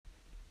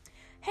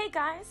Hey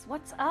guys,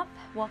 what's up?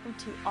 Welcome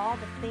to All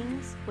the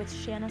Things with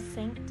Shanna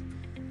Saint.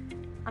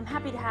 I'm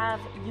happy to have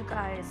you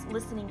guys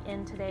listening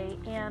in today,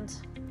 and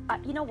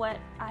you know what?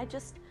 I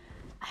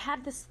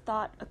had this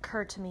thought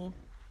occur to me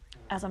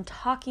as I'm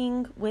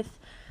talking with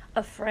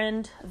a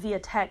friend via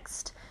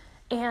text,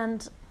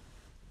 and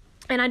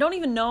I don't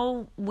even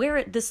know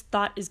where this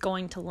thought is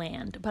going to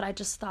land, but I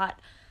just thought,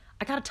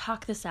 I gotta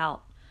talk this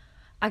out.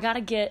 I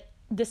gotta get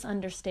this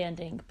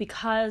understanding,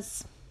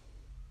 because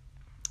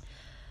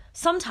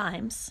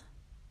oftentimes,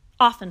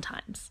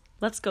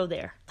 let's go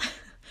there.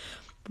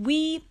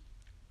 We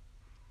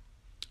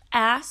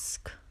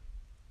ask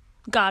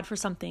God for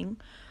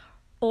something,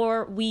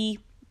 or we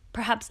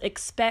perhaps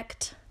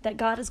expect that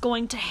God is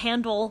going to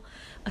handle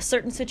a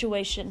certain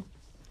situation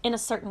in a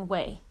certain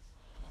way.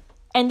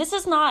 And this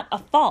is not a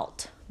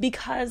fault,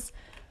 because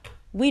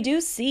we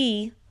do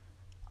see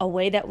a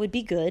way that would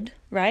be good,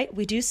 right?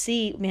 We do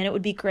see, man, it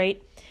would be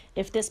great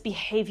if this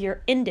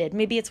behavior ended.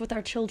 Maybe it's with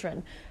our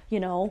children,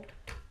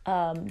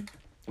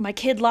 my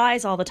kid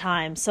lies all the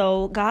time,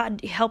 so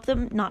God help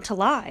them not to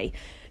lie,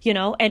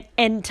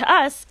 and to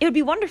us, it would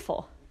be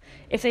wonderful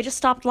if they just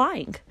stopped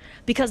lying,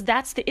 because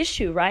that's the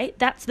issue, right?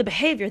 That's the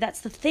behavior.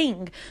 That's the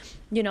thing.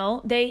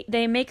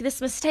 They make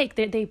this mistake.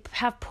 They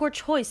have poor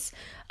choice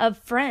of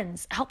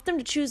friends. Help them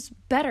to choose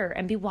better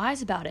and be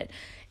wise about it.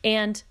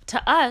 And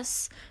to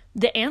us,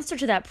 the answer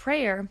to that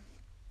prayer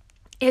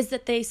is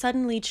that they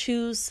suddenly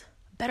choose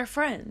better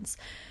friends.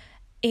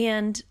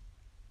 And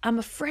I'm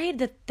afraid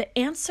that the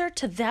answer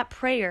to that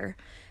prayer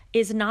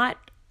is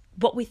not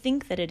what we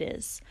think that it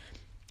is.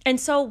 And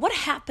so what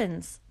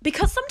happens?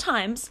 Because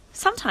sometimes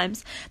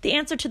the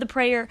answer to the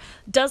prayer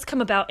does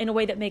come about in a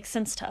way that makes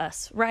sense to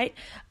us, right?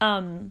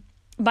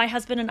 My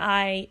husband and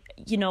I,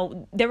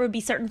 there would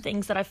be certain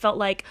things that I felt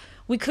like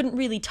we couldn't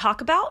really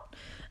talk about.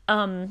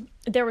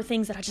 There were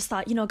things that I just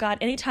thought, God,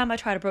 anytime I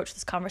try to broach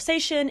this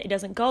conversation, it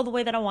doesn't go the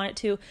way that I want it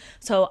to.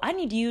 So I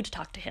need you to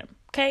talk to him.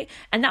 Okay.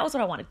 And that was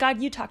what I wanted.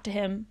 God, you talk to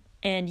him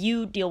and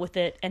you deal with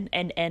it and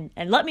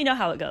let me know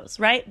how it goes.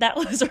 Right. That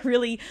was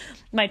really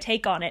my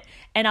take on it.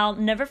 And I'll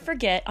never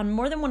forget, on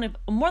more than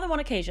one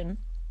occasion,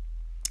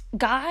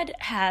 God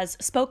has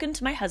spoken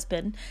to my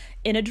husband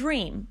in a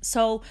dream.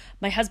 So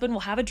my husband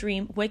will have a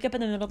dream, wake up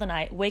in the middle of the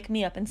night, wake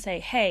me up and say,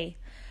 hey,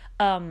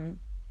 I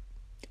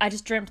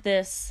just dreamt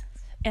this.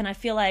 And I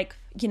feel like,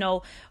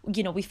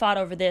 we fought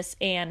over this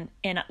and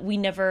I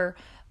never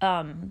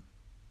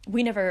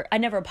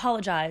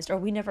apologized, or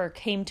we never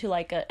came to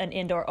like an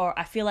end, or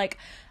I feel like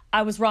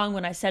I was wrong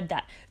when I said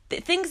that.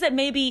 Things that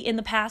maybe in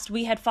the past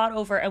we had fought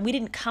over and we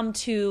didn't come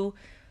to,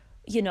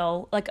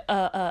 like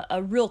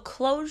a real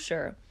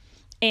closure.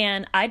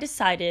 And I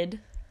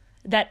decided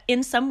that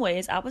in some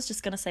ways I was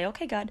just going to say,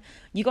 okay, God,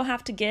 you're going to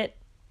have to get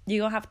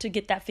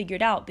that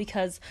figured out,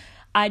 because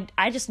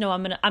I just know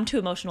I'm too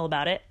emotional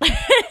about it.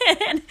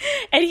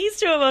 and he's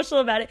too emotional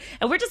about it,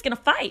 and we're just going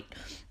to fight.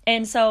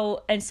 And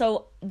so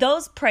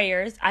those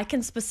prayers I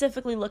can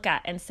specifically look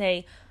at and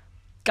say,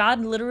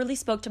 God literally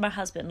spoke to my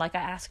husband like I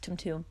asked him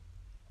to.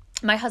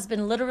 My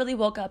husband literally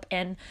woke up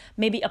and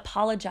maybe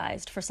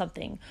apologized for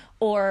something,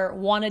 or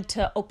wanted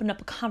to open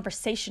up a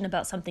conversation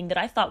about something that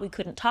I thought we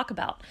couldn't talk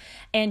about.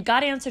 And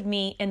God answered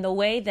me in the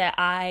way that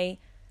I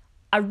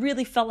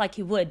really felt like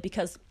he would,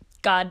 because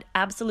God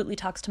absolutely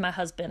talks to my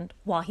husband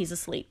while he's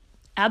asleep.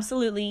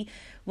 Absolutely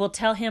will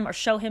tell him or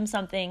show him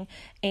something.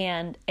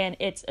 And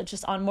it's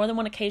just on more than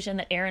one occasion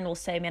that Aaron will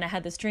say, man, I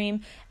had this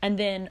dream. And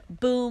then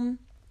boom,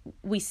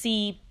 we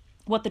see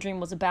what the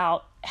dream was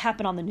about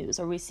happen on the news,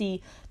 or we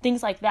see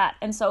things like that.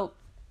 And so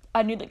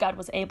I knew that God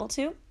was able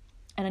to,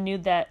 and I knew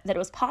that it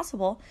was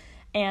possible.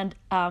 And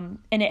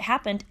it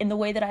happened in the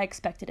way that I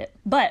expected it.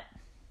 But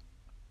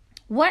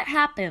what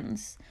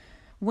happens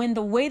when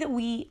the way that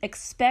we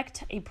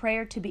expect a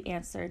prayer to be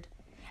answered,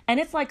 and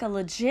it's like a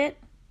legit,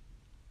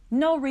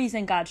 no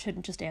reason God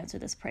shouldn't just answer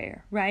this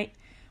prayer, right?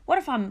 What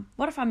if I'm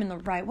in the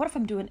right? What if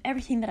I'm doing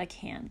everything that I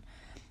can?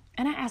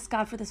 And I ask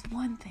God for this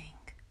one thing.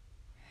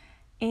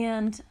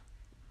 And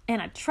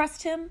I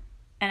trust him,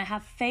 and I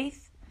have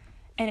faith,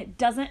 and it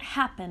doesn't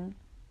happen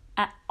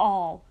at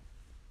all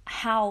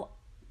how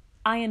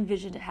I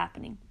envisioned it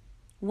happening.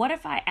 What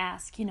if I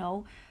ask,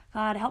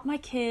 God, help my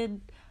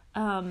kid,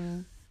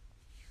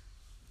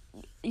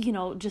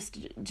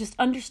 just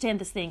understand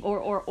this thing,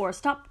 or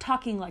stop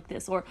talking like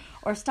this, or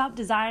stop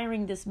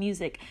desiring this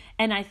music.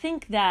 And I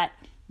think that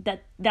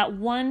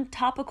one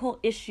topical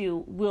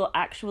issue will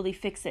actually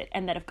fix it.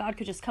 And that if God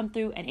could just come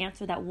through and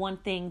answer that one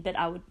thing, that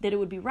it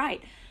would be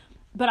right.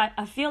 But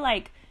I feel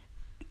like,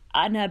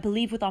 and I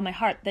believe with all my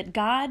heart, that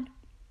God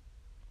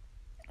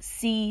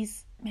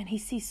sees, he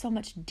sees so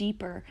much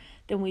deeper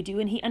than we do.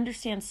 And he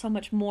understands so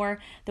much more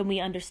than we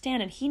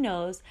understand. And he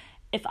knows,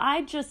 if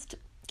I just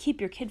keep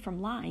your kid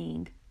from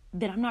lying,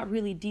 then I'm not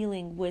really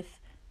dealing with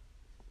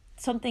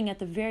something at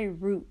the very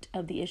root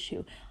of the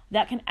issue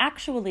that can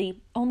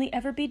actually only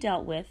ever be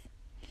dealt with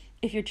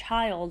if your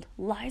child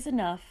lies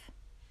enough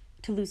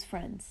to lose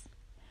friends,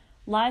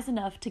 lies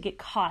enough to get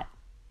caught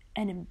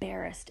and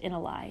embarrassed in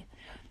a lie,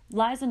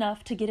 lies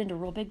enough to get into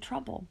real big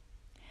trouble.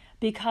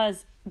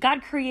 because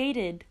God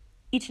created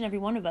each and every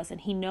one of us, and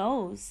he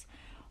knows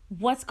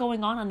what's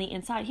going on the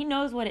inside. He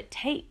knows what it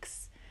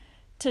takes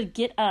to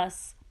get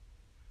us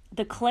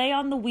the clay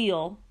on the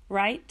wheel,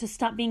 right? To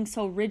stop being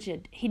so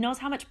rigid. He knows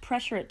how much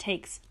pressure it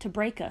takes to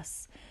break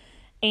us.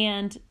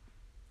 And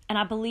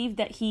I believe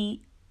that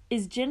he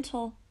is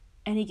gentle,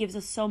 and he gives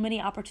us so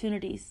many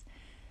opportunities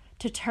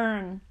to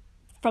turn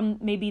from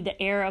maybe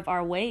the error of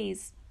our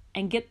ways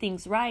and get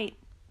things right.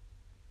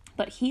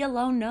 But he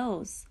alone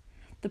knows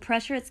the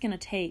pressure it's going to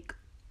take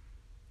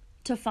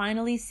to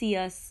finally see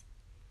us,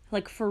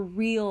 like, for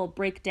real,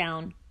 break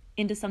down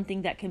into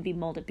something that can be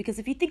molded. Because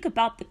if you think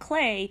about the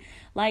clay,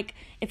 like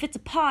if it's a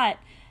pot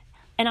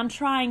and I'm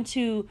trying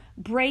to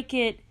break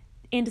it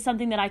into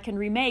something that I can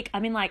remake, I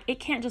mean, like, it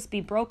can't just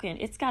be broken.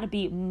 It's got to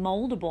be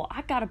moldable.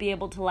 I've got to be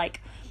able to,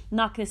 like,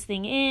 knock this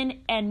thing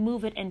in and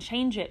move it and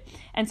change it.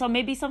 And so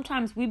maybe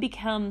sometimes we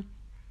become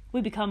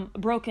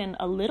broken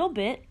a little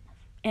bit.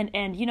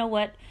 And you know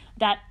what,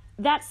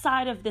 that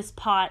side of this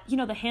pot, you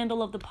know, the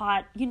handle of the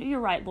pot, you're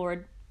right,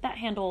 Lord, that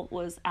handle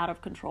was out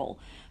of control.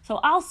 So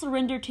I'll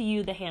surrender to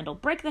you the handle.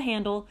 Break the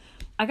handle.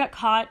 I got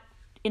caught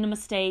in a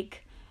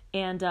mistake,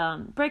 and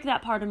break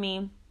that part of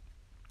me.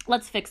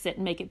 Let's fix it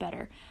and make it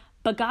better.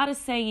 But God is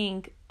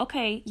saying,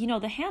 okay, you know,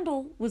 the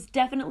handle was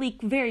definitely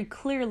very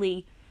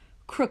clearly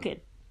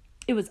crooked.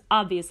 It was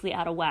obviously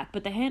out of whack,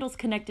 but the handle's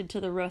connected to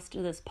the rest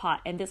of this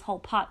pot, and this whole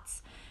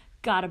pot's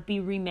got to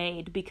be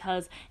remade,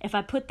 because if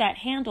I put that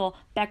handle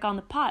back on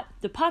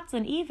the pot's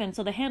uneven,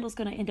 so the handle's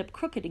going to end up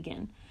crooked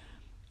again.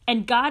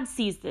 And God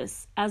sees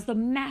this as the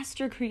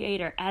master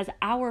creator, as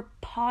our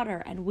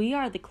potter, and we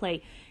are the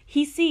clay.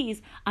 He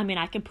sees, I mean,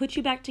 I can put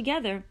you back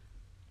together,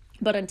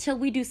 but until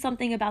we do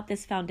something about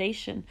this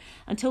foundation,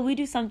 until we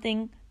do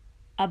something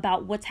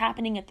about what's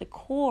happening at the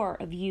core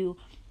of you,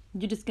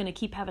 you're just going to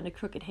keep having a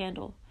crooked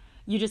handle.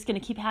 You're just going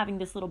to keep having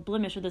this little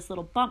blemish or this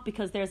little bump,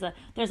 because there's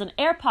an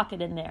air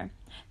pocket in there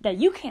that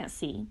you can't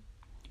see.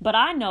 But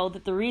I know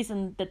that the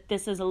reason that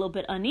this is a little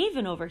bit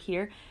uneven over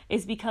here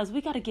is because we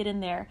got to get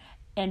in there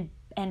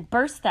and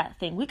burst that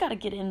thing. We got to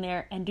get in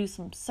there and do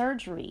some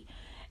surgery.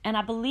 And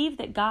I believe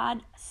that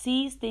God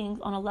sees things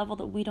on a level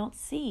that we don't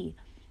see.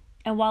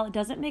 And while it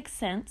doesn't make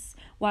sense,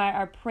 why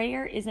our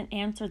prayer isn't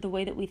answered the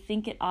way that we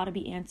think it ought to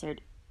be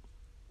answered,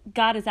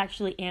 God is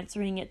actually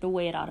answering it the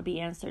way it ought to be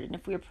answered. And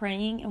if we're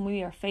praying and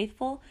we are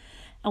faithful,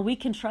 and we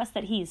can trust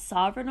that he is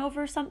sovereign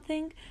over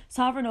something,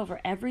 sovereign over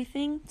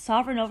everything,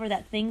 sovereign over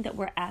that thing that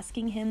we're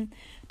asking him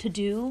to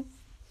do,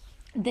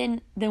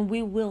 then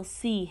we will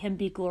see him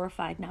be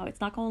glorified. Now, it's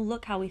not going to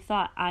look how we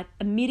thought. I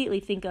immediately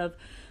think of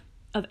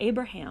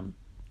Abraham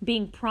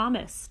being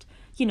promised,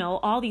 you know,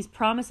 all these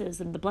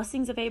promises and the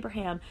blessings of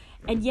Abraham,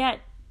 and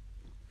yet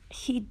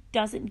he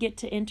doesn't get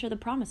to enter the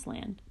promised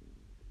land.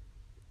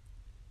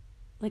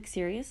 Like,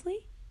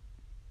 seriously?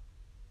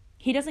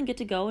 He doesn't get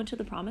to go into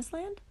the promised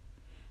land?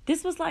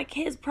 This was like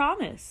his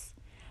promise.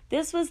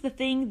 This was the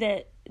thing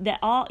that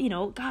all, you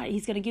know, God,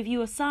 he's going to give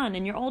you a son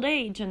in your old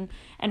age. And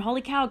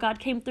holy cow, God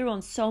came through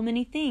on so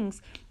many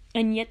things.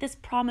 And yet this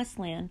promised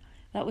land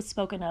that was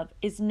spoken of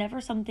is never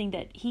something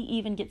that he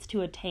even gets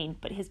to attain,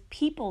 but his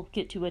people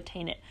get to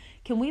attain it.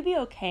 Can we be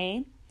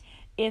okay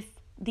if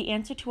the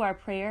answer to our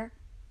prayer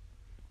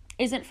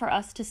isn't for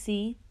us to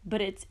see, but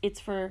it's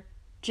for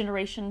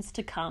generations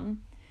to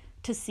come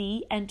to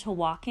see and to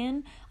walk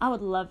in? I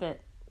would love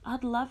it.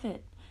 I'd love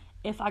it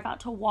if I got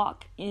to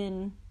walk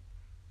in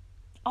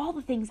all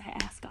the things I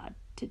asked God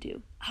to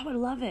do. I would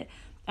love it.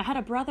 I had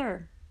a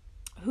brother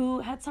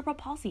who had cerebral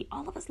palsy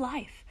all of his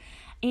life,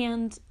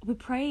 and we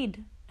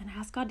prayed and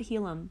asked God to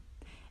heal him.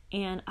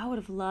 And I would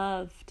have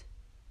loved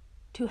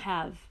to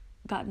have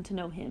gotten to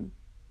know him,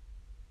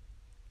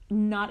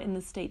 not in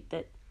the state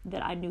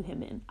that I knew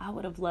him in. I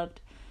would have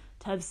loved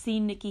to have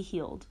seen Nikki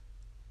healed,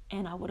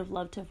 and I would have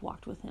loved to have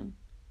walked with him.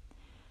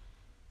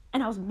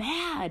 And I was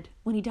mad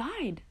when he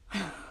died.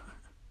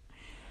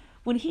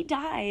 When he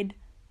died,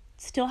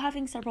 still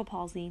having cerebral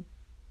palsy,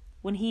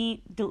 when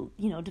he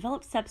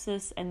developed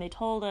sepsis, and they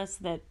told us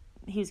that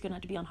he was going to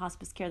have to be on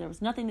hospice care, there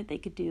was nothing that they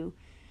could do,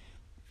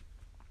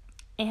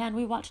 and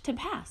we watched him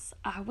pass.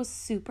 I was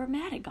super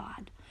mad at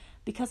God,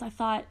 because I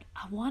thought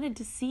I wanted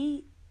to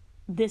see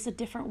this a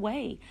different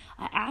way.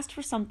 I asked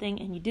for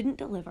something and you didn't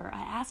deliver.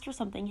 I asked for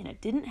something and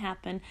it didn't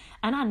happen.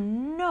 And I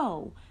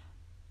know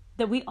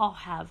that we all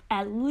have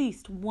at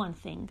least one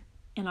thing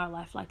in our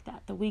life like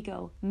that we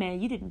go,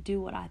 man, you didn't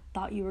do what I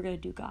thought you were going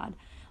to do, God.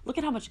 Look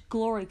at how much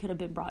glory could have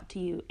been brought to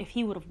you if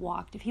he would have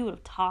walked, if he would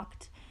have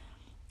talked.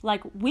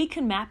 Like, we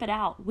can map it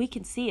out. We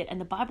can see it. And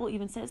the Bible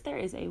even says there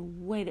is a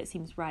way that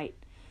seems right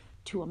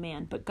to a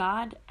man. But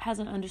God has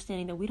an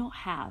understanding that we don't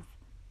have.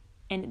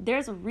 And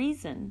there's a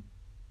reason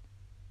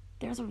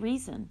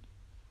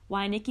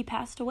why Nikki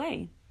passed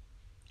away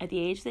at the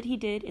age that he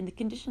did, in the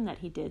condition that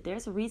he did.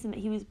 There's a reason that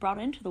he was brought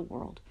into the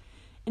world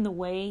in the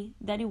way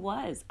that he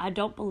was. I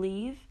don't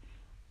believe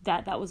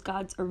that was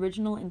God's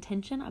original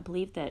intention. I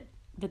believe that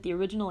the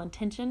original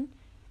intention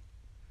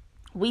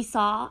we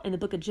saw in the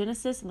book of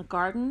Genesis in the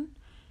garden,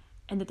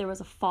 and that there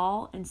was a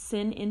fall and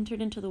sin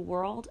entered into the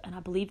world. And I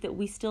believe that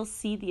we still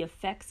see the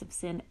effects of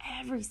sin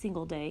every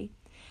single day.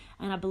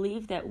 And I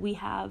believe that we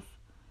have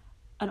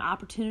an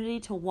opportunity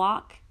to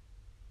walk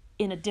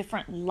in a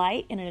different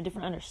light and in a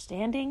different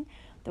understanding,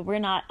 that we're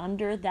not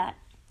under that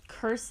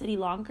curse any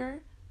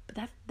longer.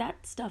 But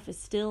that stuff is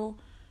still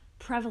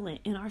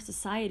prevalent in our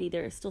society.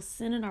 There is still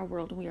sin in our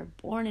world, and we are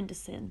born into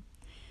sin.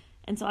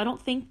 And so I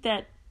don't think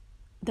that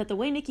the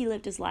way Nikki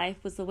lived his life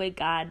was the way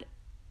God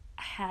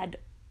had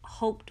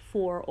hoped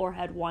for or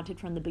had wanted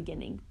from the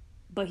beginning.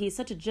 But he's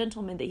such a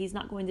gentleman that he's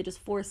not going to just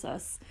force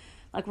us.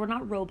 Like, we're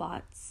not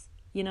robots,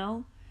 you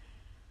know?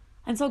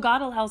 And so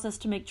God allows us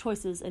to make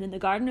choices. And in the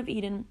Garden of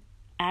Eden,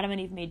 Adam and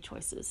Eve made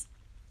choices.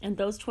 And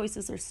those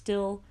choices are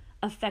still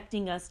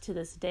affecting us to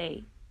this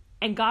day.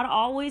 And God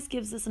always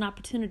gives us an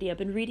opportunity. I've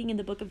been reading in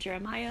the book of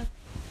Jeremiah,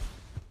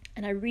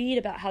 and I read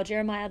about how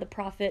Jeremiah the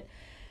prophet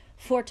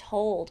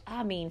foretold,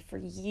 for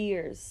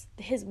years,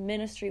 his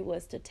ministry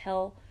was to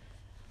tell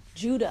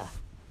Judah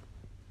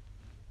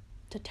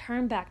to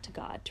turn back to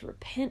God, to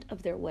repent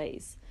of their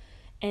ways.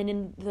 And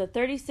in the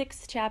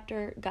 36th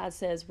chapter, God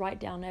says, write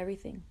down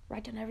everything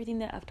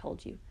that I've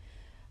told you.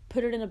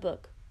 Put it in a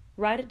book,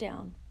 write it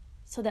down,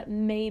 so that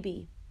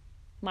maybe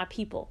my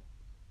people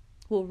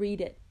will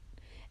read it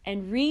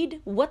and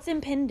read what's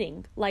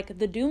impending, like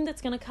the doom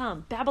that's going to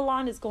come.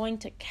 Babylon is going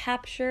to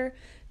capture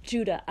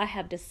Judah. I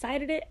have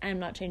decided it. I'm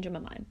not changing my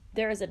mind.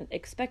 There is an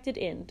expected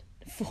end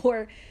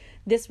for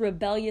this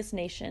rebellious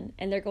nation,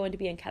 and they're going to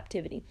be in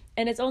captivity.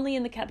 And it's only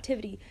in the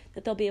captivity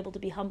that they'll be able to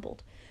be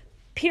humbled.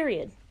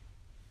 Period.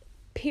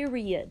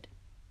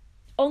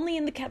 Only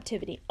in the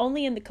captivity,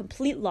 only in the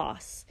complete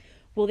loss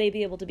will they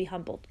be able to be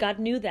humbled. God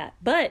knew that.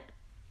 But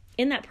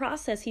in that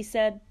process, he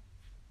said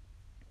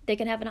they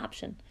can have an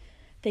option.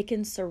 They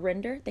can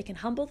surrender. They can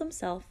humble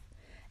themselves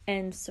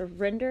and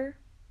surrender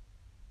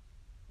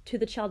to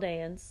the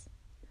Chaldeans,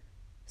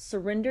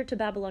 surrender to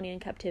Babylonian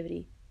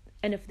captivity.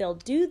 And if they'll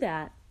do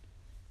that,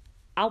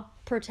 I'll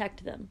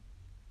protect them.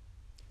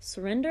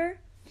 Surrender,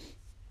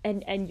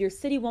 and your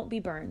city won't be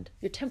burned.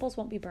 Your temples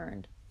won't be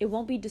burned. It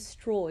won't be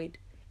destroyed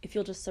if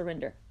you'll just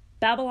surrender.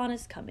 Babylon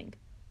is coming.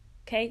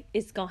 Okay?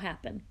 It's going to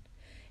happen.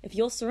 If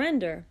you'll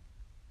surrender,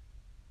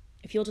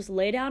 if you'll just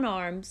lay down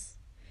arms,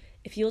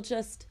 if you'll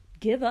just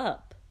give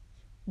up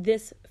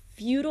this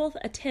futile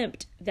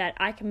attempt that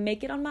I can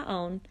make it on my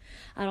own,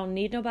 I don't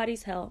need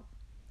nobody's help,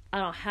 I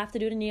don't have to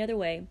do it any other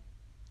way.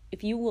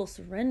 If you will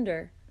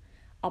surrender,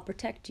 I'll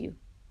protect you.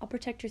 I'll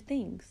protect your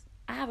things.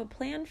 I have a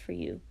plan for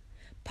you.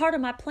 Part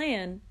of my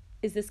plan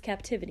is this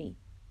captivity.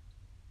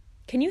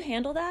 Can you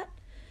handle that?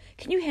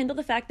 Can you handle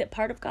the fact that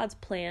part of God's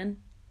plan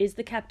is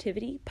the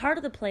captivity? Part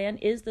of the plan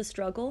is the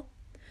struggle.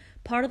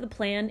 Part of the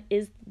plan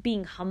is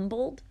being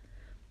humbled,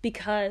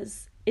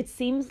 because it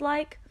seems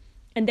like,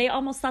 and they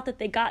almost thought that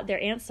they got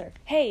their answer.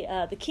 Hey,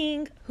 the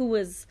king who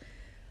was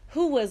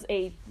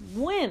a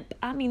wimp.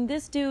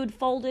 This dude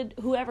folded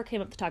whoever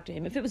came up to talk to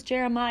him. If it was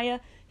Jeremiah,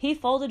 he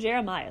folded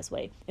Jeremiah's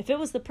way. If it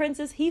was the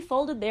princes, he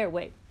folded their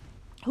way.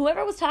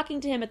 Whoever was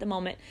talking to him at the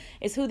moment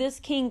is who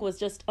this king was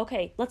just,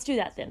 okay, let's do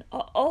that then.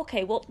 Oh,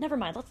 okay, well, never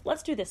mind.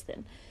 Let's do this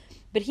then.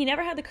 But he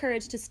never had the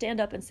courage to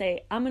stand up and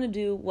say, I'm going to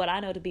do what I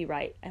know to be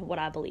right and what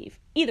I believe,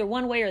 either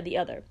one way or the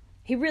other.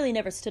 He really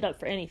never stood up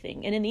for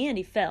anything. And in the end,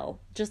 he fell,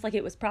 just like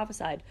it was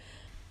prophesied.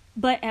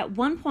 But at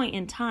one point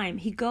in time,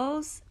 he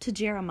goes to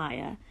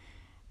Jeremiah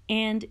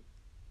and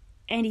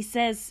he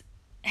says,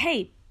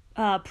 hey,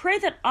 pray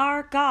that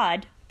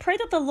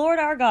the Lord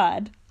our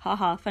God,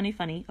 haha,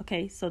 funny.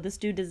 Okay, so this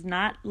dude does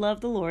not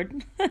love the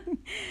Lord.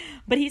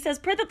 But he says,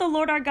 pray that the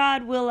Lord our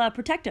God will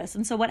protect us.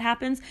 And so what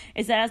happens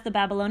is that as the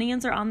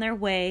Babylonians are on their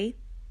way,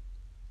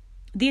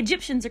 the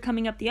Egyptians are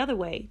coming up the other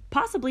way,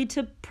 possibly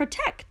to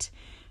protect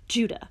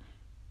Judah,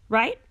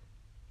 right?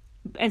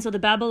 And so the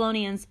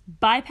Babylonians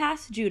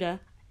bypass Judah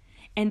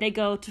and they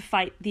go to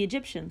fight the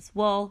Egyptians.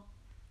 Well,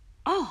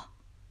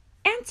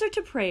 answer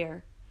to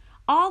prayer.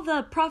 All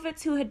the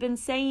prophets who had been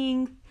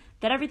saying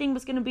that everything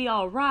was going to be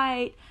all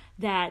right,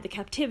 that the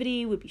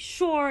captivity would be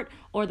short,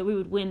 or that we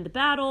would win the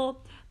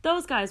battle,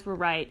 those guys were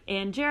right.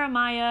 And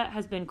Jeremiah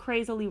has been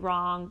crazily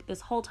wrong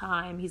this whole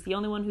time. He's the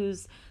only one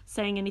who's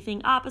saying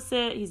anything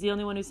opposite. He's the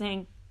only one who's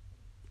saying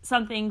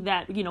something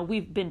that,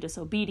 we've been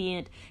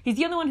disobedient. He's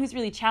the only one who's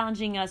really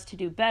challenging us to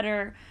do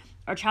better,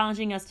 or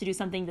challenging us to do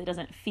something that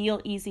doesn't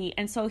feel easy.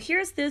 And so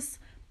here's this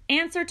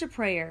answer to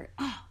prayer.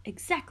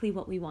 Exactly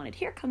what we wanted.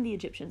 Here come the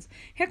Egyptians.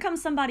 Here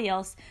comes somebody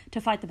else to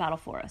fight the battle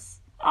for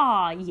us.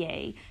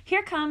 Yay.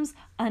 Here comes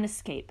an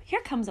escape.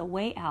 Here comes a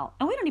way out.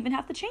 And we don't even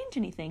have to change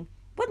anything.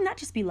 Wouldn't that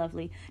just be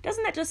lovely?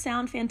 Doesn't that just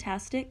sound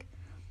fantastic?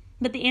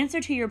 That the answer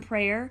to your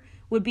prayer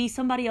would be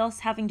somebody else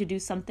having to do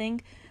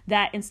something,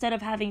 that instead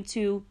of having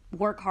to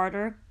work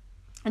harder,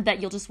 that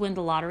you'll just win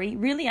the lottery.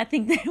 Really, I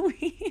think that how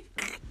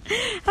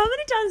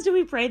many times do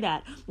we pray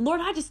that?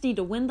 Lord, I just need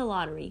to win the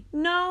lottery.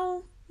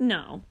 No,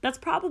 that's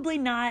probably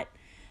not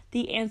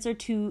the answer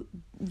to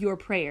your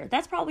prayer.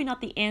 That's probably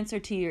not the answer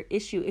to your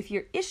issue. If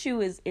your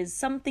issue is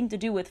something to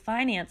do with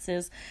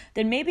finances,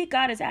 then maybe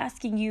God is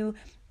asking you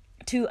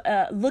to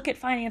look at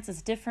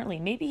finances differently.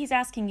 Maybe he's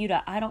asking you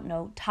to, I don't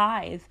know,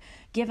 tithe,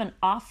 give an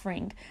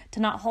offering, to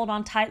not hold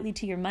on tightly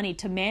to your money,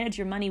 to manage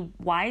your money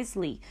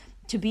wisely,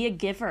 to be a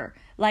giver.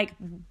 Like,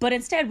 but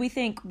instead we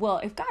think, well,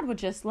 if God would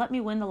just let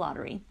me win the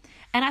lottery.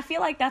 And I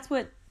feel like that's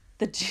what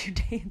the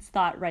Judeans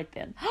thought right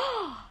then.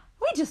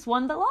 We just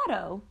won the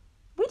lotto.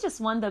 We just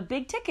won the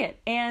big ticket.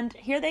 And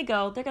here they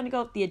go. They're going to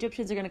go. The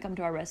Egyptians are going to come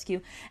to our rescue.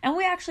 And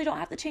we actually don't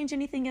have to change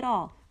anything at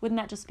all. Wouldn't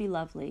that just be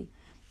lovely?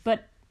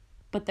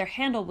 But their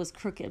handle was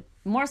crooked.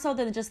 More so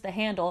than just the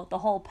handle, the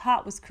whole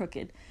pot was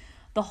crooked.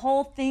 The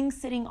whole thing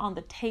sitting on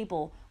the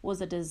table was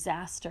a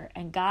disaster,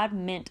 and God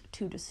meant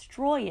to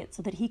destroy it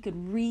so that he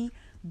could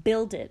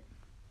rebuild it.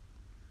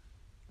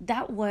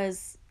 That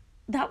was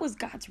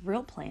God's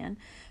real plan.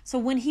 So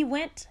when he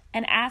went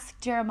and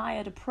asked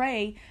Jeremiah to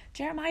pray,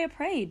 Jeremiah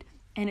prayed,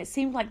 and it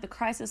seemed like the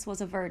crisis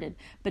was averted.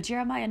 But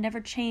Jeremiah never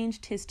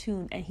changed his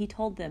tune, and he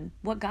told them,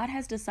 what God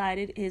has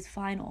decided is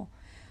final.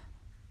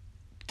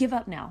 Give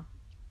up now.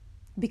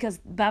 Because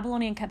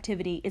Babylonian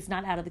captivity is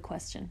not out of the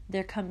question.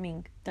 They're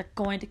coming. They're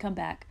going to come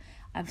back.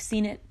 I've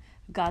seen it.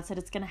 God said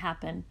it's going to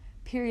happen.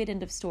 Period.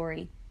 End of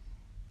story.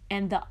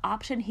 And the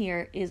option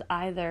here is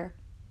either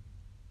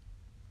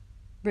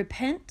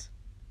repent,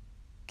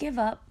 give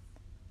up,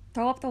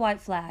 throw up the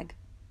white flag,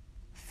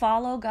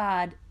 follow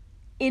God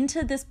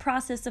into this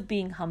process of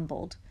being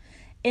humbled,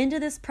 into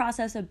this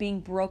process of being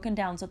broken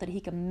down so that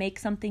he can make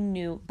something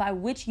new by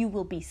which you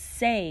will be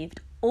saved,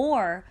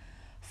 or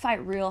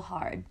fight real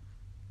hard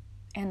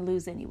and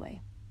lose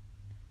anyway.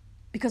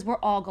 Because we're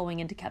all going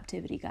into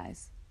captivity,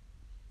 guys.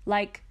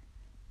 Like,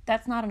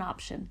 that's not an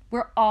option.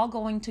 We're all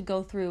going to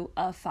go through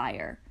a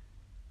fire.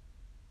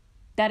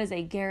 That is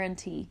a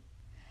guarantee.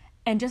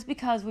 And just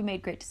because we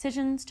made great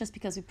decisions, just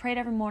because we prayed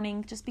every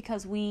morning, just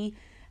because we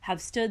have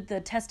stood the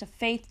test of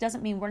faith,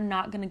 doesn't mean we're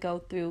not going to go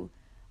through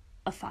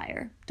a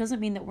fire. Doesn't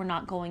mean that we're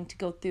not going to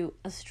go through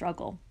a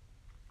struggle.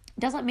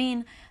 Doesn't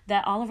mean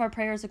that all of our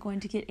prayers are going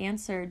to get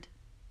answered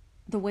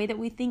the way that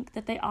we think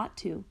that they ought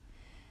to.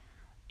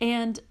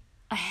 And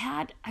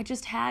I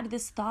just had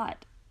this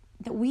thought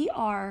that we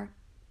are,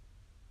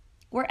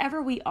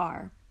 wherever we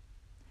are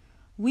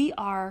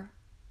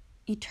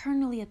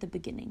eternally at the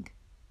beginning.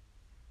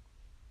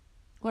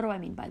 What do I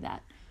mean by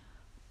that?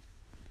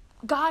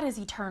 God is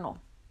eternal,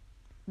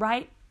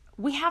 right?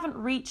 We haven't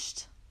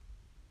reached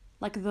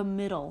like the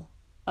middle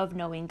of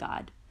knowing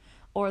God,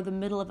 or the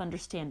middle of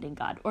understanding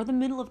God, or the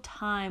middle of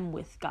time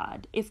with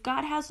God. If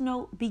God has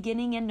no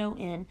beginning and no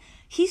end,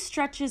 he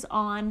stretches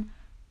on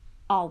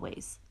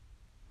always.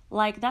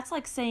 Like, that's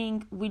like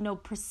saying we know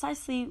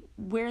precisely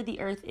where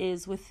the earth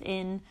is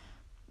within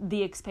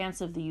the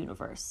expanse of the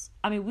universe.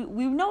 I mean,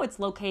 we know it's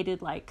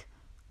located like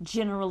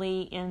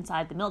generally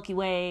inside the Milky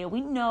Way.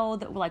 We know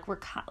that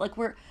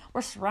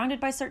we're surrounded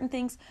by certain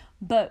things,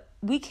 but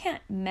we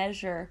can't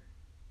measure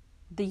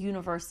the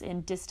universe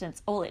in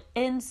distance. Oh, it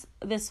ends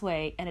this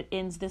way and it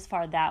ends this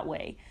far that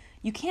way.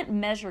 You can't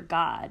measure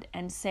God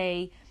and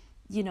say,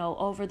 you know,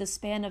 over the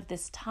span of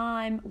this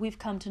time, we've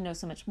come to know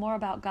so much more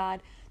about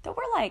God that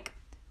we're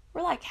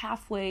like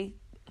halfway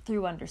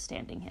through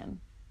understanding him,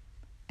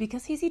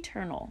 because he's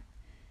eternal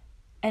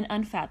and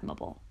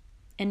unfathomable,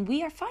 and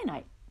we are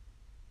finite,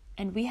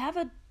 and we have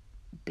a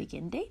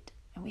begin date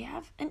and we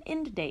have an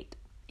end date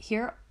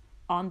here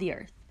on the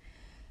earth.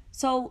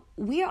 So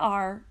we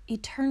are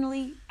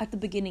eternally at the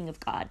beginning of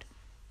God,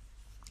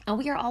 and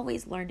we are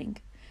always learning,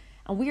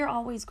 and we are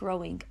always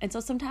growing. And so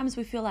sometimes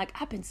we feel like,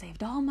 I've been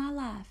saved all my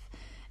life,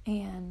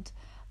 and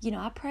you know,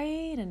 I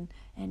prayed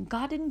and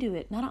God didn't do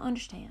it, and I don't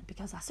understand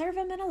because I serve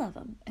him and I love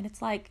him. And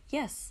it's like,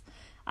 yes,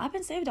 I've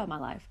been saved all my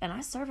life and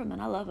I serve him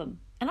and I love him.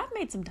 And I've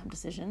made some dumb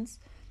decisions,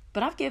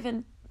 but I've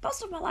given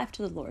most of my life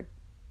to the Lord,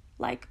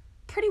 like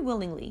pretty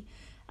willingly.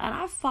 And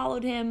I've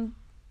followed him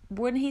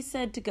when he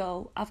said to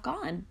go, I've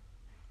gone.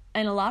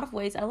 In a lot of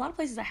ways, at a lot of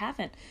places I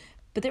haven't.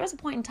 But there was a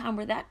point in time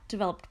where that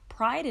developed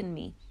pride in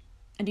me.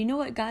 And do you know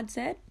what God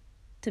said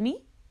to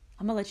me?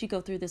 I'm going to let you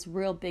go through this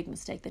real big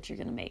mistake that you're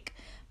going to make,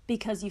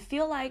 because you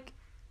feel like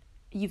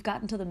you've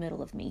gotten to the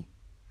middle of me,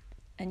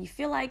 and you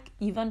feel like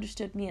you've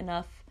understood me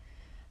enough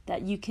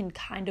that you can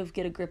kind of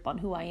get a grip on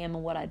who I am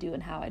and what I do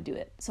and how I do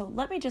it. So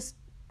let me just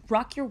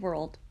rock your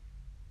world,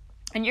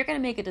 and you're going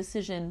to make a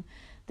decision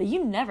that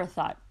you never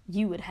thought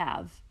you would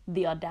have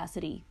the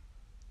audacity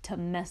to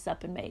mess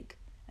up and make.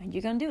 And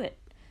you're going to do it,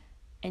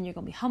 and you're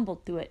going to be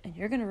humbled through it, and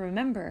you're going to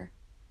remember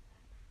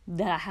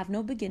that I have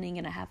no beginning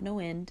and I have no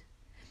end,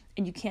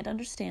 and you can't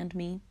understand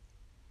me.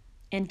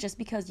 And just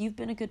because you've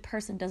been a good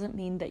person doesn't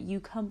mean that you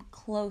come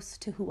close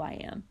to who I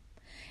am.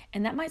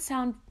 And that might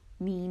sound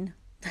mean,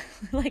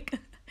 like,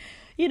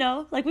 you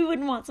know, like we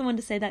wouldn't want someone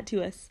to say that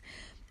to us.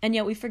 And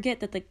yet we forget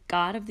that the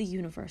God of the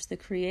universe, the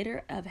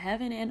creator of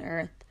heaven and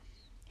earth,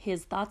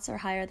 his thoughts are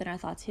higher than our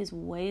thoughts. His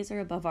ways are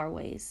above our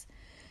ways.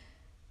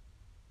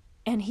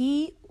 And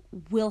he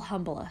will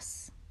humble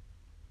us.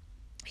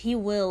 He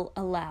will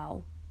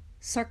allow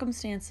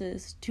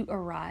circumstances to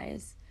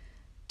arise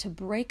to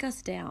break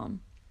us down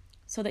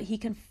so that he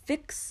can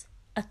fix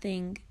a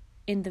thing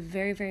in the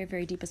very, very,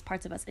 very deepest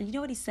parts of us. And you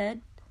know what he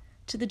said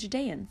to the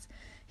Judeans.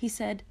 He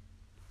said,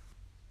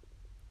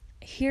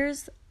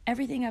 here's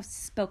everything I've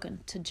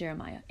spoken to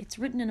Jeremiah. It's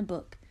written in a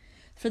book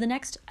for the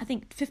next, I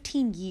think,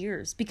 15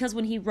 years, because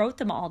when he wrote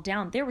them all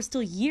down, there were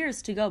still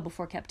years to go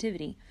before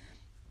captivity.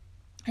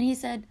 And he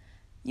said,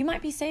 you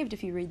might be saved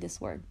if you read this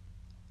word.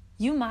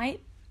 You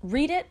might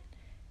read it,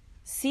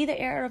 see the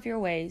error of your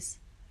ways,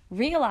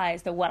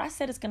 realize that what I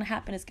said is going to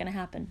happen is going to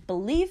happen.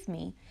 Believe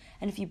me.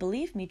 And if you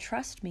believe me,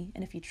 trust me.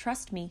 And if you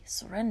trust me,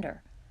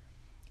 surrender.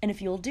 And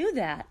if you'll do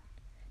that,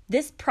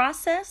 this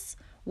process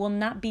will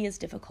not be as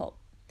difficult.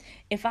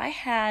 If I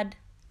had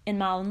in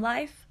my own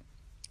life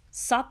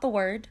sought the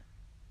word,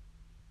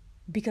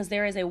 because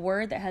there is a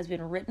word that has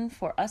been written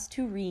for us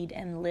to read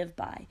and live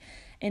by.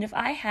 And if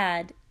I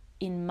had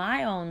in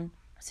my own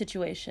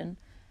situation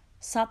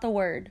sought the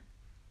word,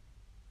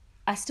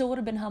 I still would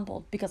have been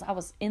humbled because I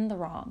was in the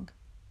wrong.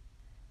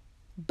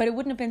 But it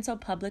wouldn't have been so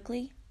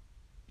publicly.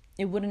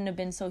 It wouldn't have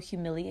been so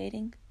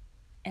humiliating.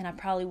 And I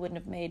probably wouldn't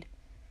have made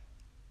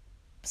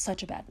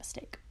such a bad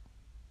mistake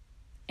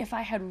if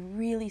I had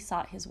really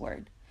sought his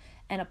word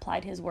and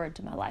applied his word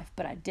to my life.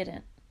 But I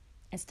didn't.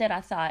 Instead,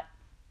 I thought,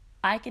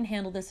 I can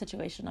handle this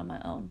situation on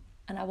my own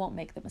and I won't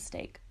make the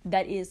mistake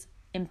that is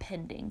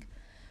impending.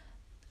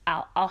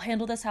 I'll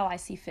handle this how I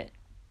see fit.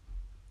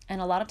 And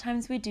a lot of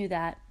times we do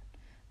that.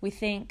 We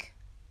think,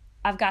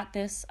 I've got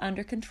this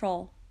under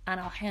control and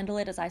I'll handle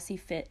it as I see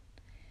fit.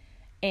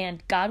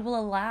 And God will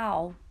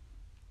allow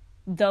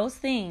those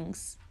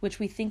things which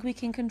we think we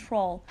can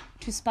control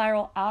to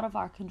spiral out of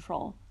our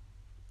control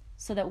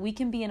so that we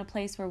can be in a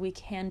place where we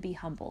can be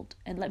humbled.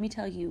 And let me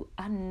tell you,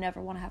 I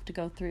never want to have to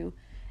go through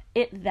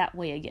it that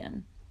way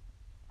again.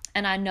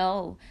 And I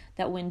know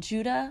that when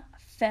Judah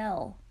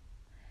fell,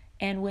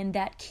 and when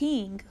that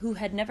king who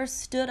had never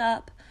stood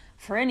up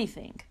for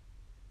anything,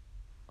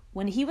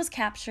 when he was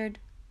captured,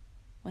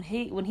 when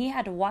he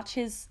had to watch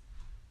his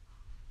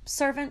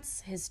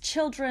servants, his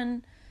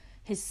children,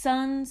 his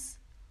sons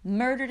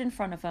murdered in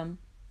front of him,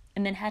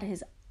 and then had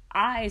his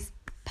eyes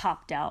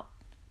popped out,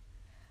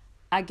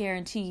 I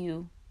guarantee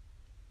you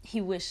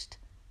he wished,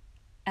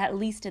 at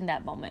least in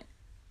that moment,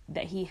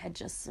 that he had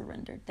just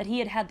surrendered, that he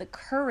had had the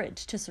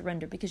courage to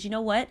surrender. Because you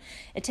know what?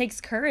 It takes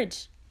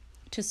courage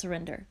to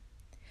surrender.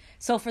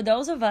 So for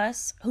those of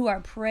us who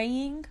are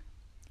praying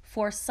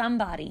for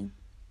somebody,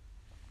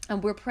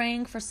 and we're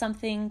praying for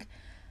something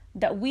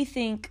that we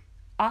think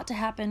ought to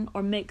happen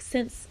or makes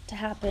sense to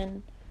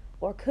happen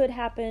or could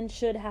happen,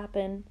 should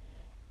happen,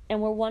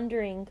 and we're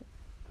wondering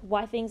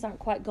why things aren't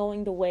quite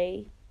going the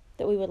way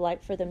that we would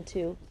like for them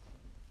to,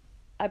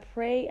 I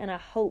pray and I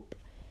hope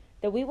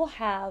that we will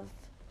have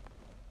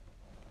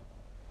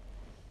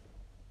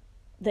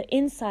the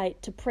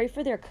insight to pray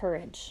for their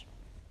courage,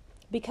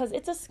 because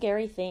it's a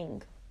scary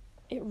thing.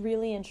 It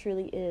really and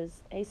truly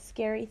is a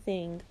scary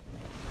thing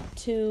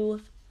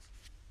to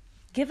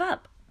give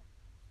up,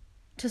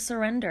 to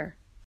surrender,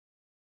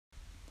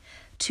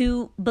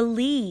 to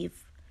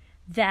believe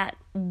that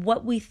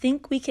what we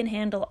think we can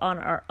handle on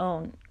our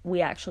own,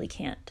 we actually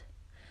can't,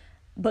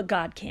 but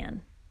God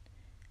can.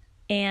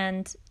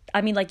 And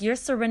I mean, like, you're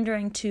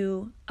surrendering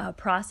to a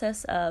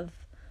process of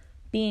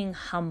being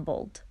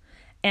humbled.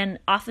 And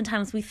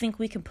oftentimes we think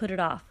we can put it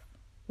off.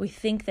 We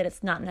think that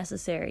it's not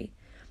necessary.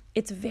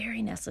 It's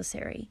very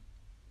necessary.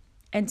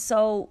 And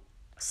so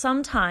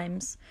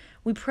sometimes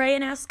we pray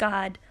and ask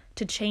God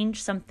to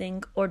change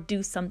something or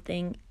do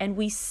something, and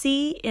we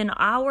see in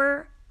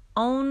our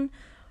own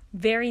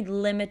very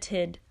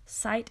limited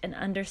sight and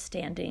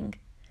understanding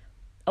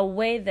a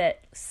way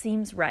that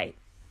seems right.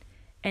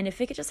 And if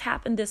it could just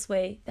happen this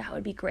way, that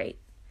would be great.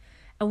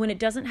 And when it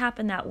doesn't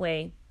happen that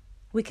way,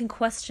 we can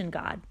question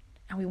God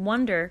and we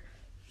wonder,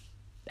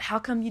 how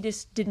come you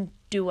just didn't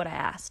do what I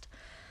asked?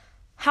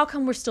 How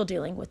come we're still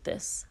dealing with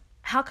this?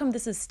 How come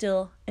this is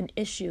still an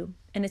issue?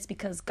 And it's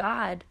because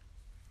God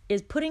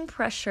is putting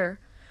pressure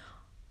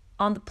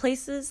on the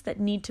places that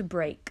need to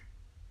break.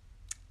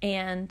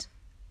 And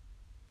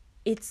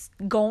it's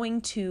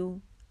going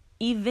to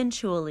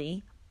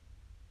eventually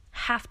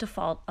have to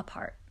fall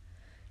apart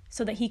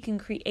so that he can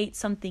create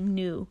something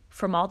new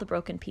from all the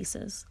broken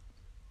pieces.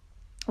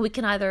 We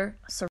can either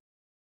surrender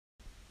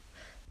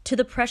to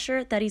the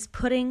pressure that he's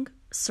putting,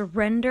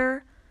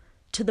 surrender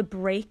to the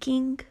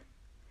breaking,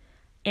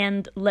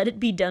 and let it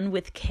be done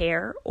with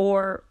care,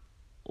 or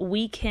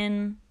we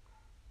can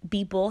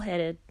be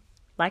bullheaded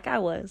like I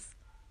was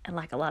and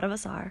like a lot of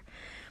us are,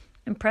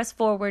 and press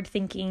forward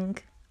thinking,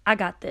 I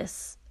got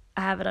this,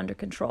 I have it under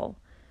control,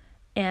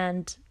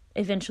 and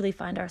eventually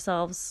find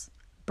ourselves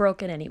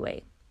broken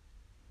anyway.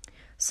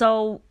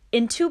 So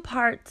in two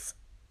parts,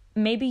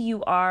 maybe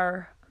you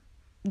are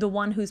the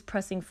one who's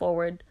pressing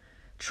forward,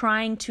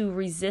 trying to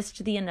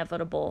resist the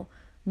inevitable,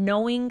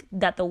 knowing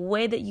that the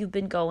way that you've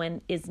been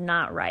going is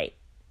not right,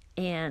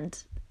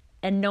 and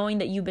knowing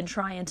that you've been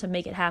trying to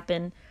make it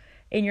happen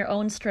in your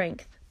own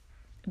strength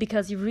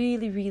because you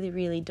really, really,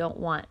 really don't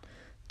want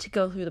to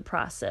go through the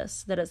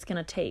process that it's going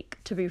to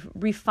take to be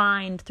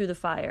refined through the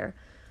fire.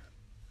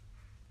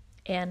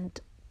 And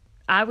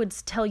I would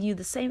tell you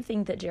the same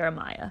thing that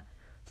Jeremiah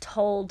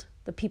told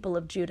the people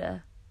of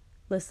Judah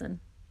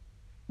listen,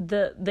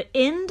 the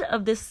end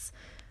of this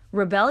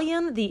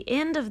rebellion, the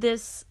end of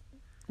this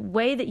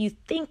way that you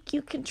think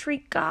you can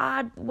treat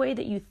God, way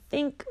that you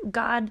think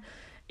God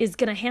is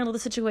going to handle the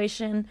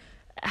situation,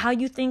 how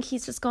you think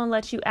he's just going to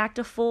let you act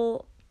a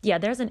fool. Yeah,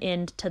 there's an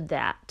end to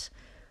that.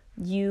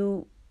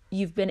 You've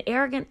been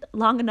arrogant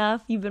long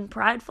enough. You've been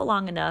prideful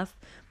long enough.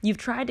 You've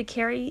tried to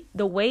carry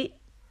the weight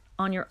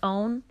on your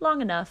own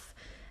long enough.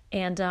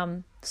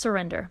 And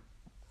surrender.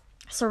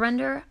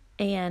 Surrender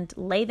and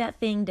lay that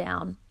thing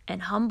down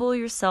and humble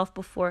yourself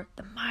before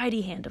the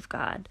mighty hand of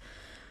God,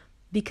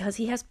 because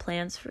he has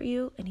plans for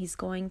you, and he's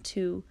going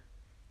to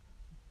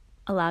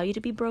allow you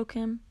to be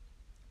broken,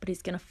 but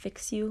he's going to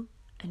fix you,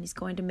 and he's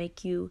going to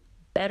make you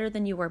better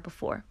than you were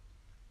before.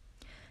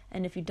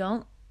 And if you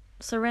don't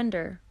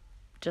surrender,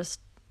 just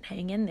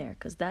hang in there,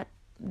 because that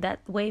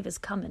wave is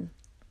coming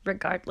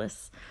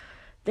regardless.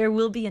 There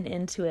will be an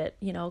end to it.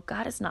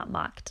 God is not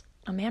mocked.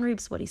 A man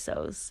reaps what he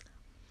sows.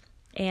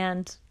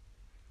 And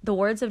the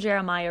words of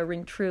Jeremiah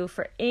ring true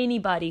for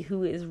anybody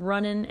who is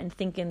running and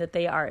thinking that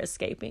they are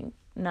escaping.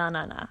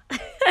 Nah.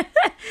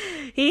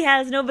 He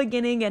has no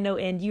beginning and no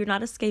end. You're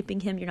not escaping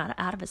him. You're not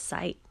out of his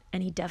sight.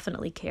 And he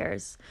definitely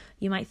cares.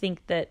 You might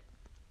think that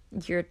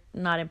you're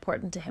not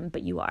important to him,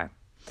 but you are.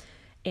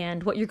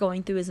 And what you're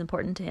going through is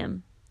important to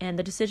him. And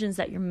the decisions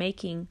that you're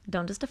making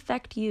don't just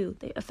affect you.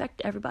 They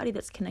affect everybody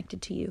that's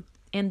connected to you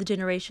and the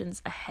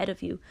generations ahead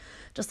of you,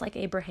 just like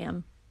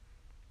Abraham.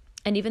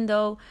 And even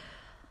though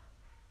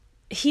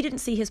he didn't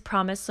see his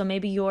promise, so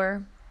maybe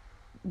you're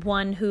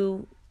one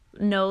who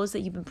knows that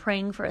you've been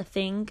praying for a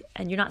thing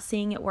and you're not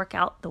seeing it work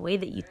out the way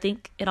that you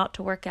think it ought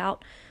to work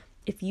out,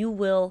 if you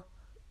will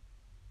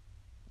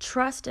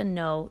trust and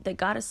know that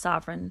God is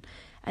sovereign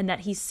and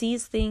that he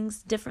sees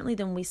things differently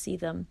than we see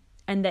them,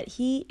 and that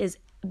he is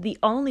the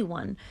only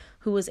one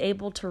who is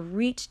able to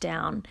reach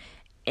down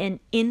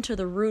and into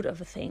the root of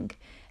a thing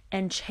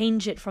and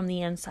change it from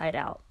the inside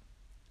out.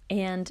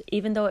 And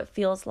even though it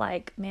feels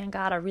like, man,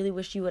 God, I really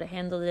wish you would have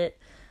handled it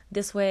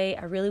this way.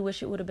 I really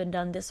wish it would have been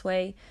done this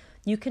way.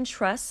 You can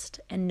trust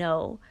and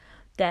know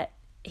that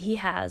he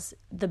has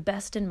the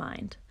best in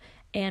mind.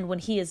 And when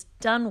he is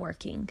done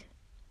working,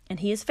 and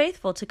he is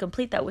faithful to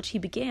complete that which he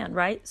began,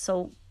 right?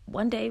 So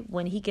one day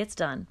when he gets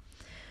done,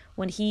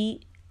 when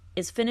he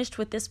is finished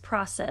with this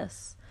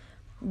process,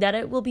 that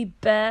it will be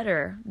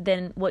better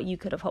than what you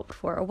could have hoped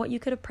for or what you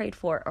could have prayed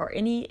for or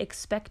any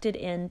expected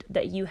end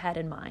that you had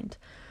in mind.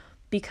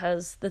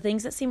 Because the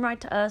things that seem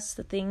right to us,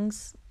 the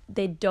things,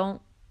 they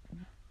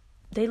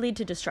lead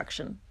to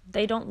destruction.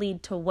 They don't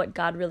lead to what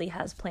God really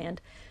has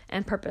planned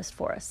and purposed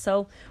for us.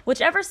 So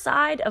whichever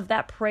side of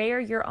that prayer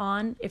you're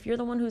on, if you're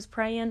the one who's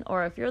praying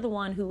or if you're the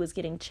one who is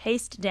getting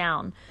chased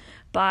down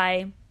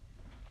by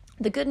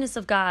the goodness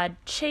of God,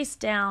 chased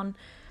down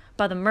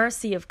by the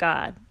mercy of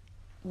God,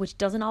 which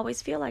doesn't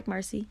always feel like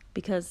mercy,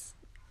 because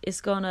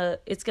it's gonna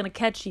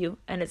catch you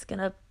and it's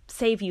gonna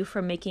save you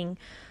from making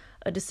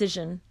a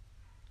decision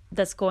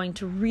that's going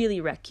to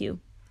really wreck you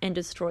and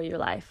destroy your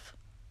life.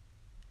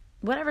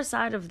 Whatever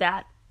side of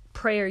that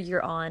prayer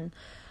you're on,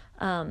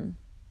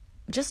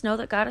 just know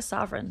that God is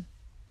sovereign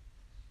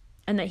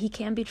and that he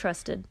can be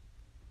trusted,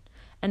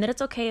 and that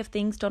it's okay if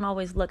things don't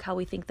always look how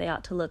we think they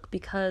ought to look,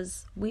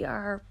 because we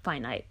are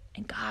finite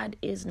and God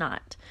is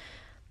not.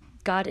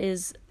 God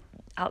is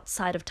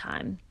outside of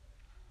time.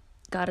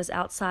 God is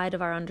outside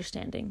of our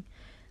understanding,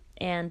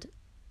 and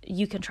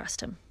you can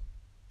trust him.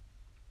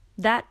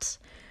 That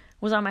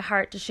was on my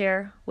heart to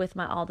share with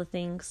my All the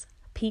Things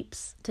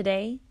peeps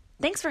today.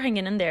 Thanks for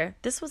hanging in there.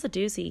 This was a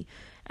doozy,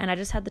 and I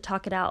just had to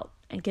talk it out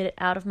and get it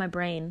out of my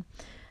brain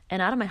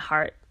and out of my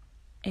heart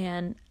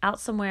and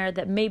out somewhere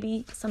that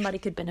maybe somebody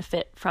could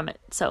benefit from it.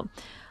 So,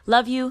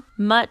 love you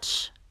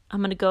much. I'm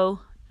going to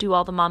go do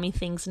all the mommy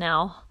things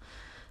now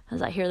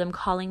as I hear them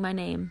calling my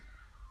name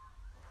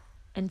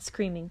and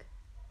screaming.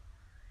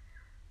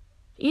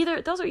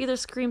 Those are either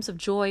screams of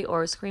joy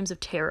or screams of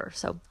terror.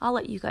 So I'll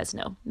let you guys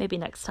know maybe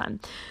next time.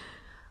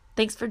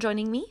 Thanks for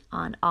joining me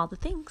on All the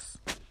Things.